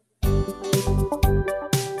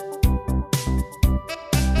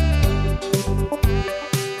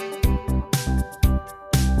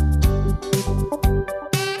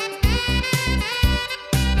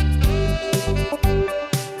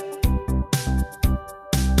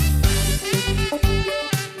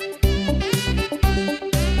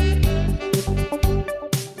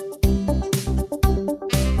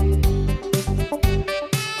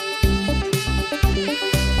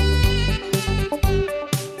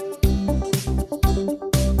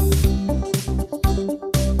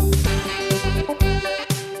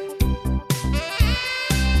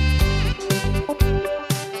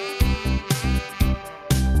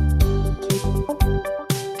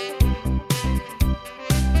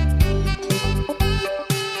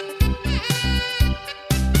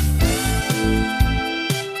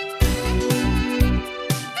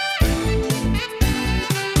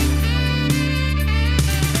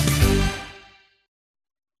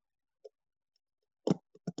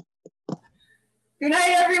 Good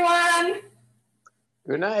night, everyone.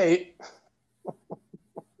 Good night.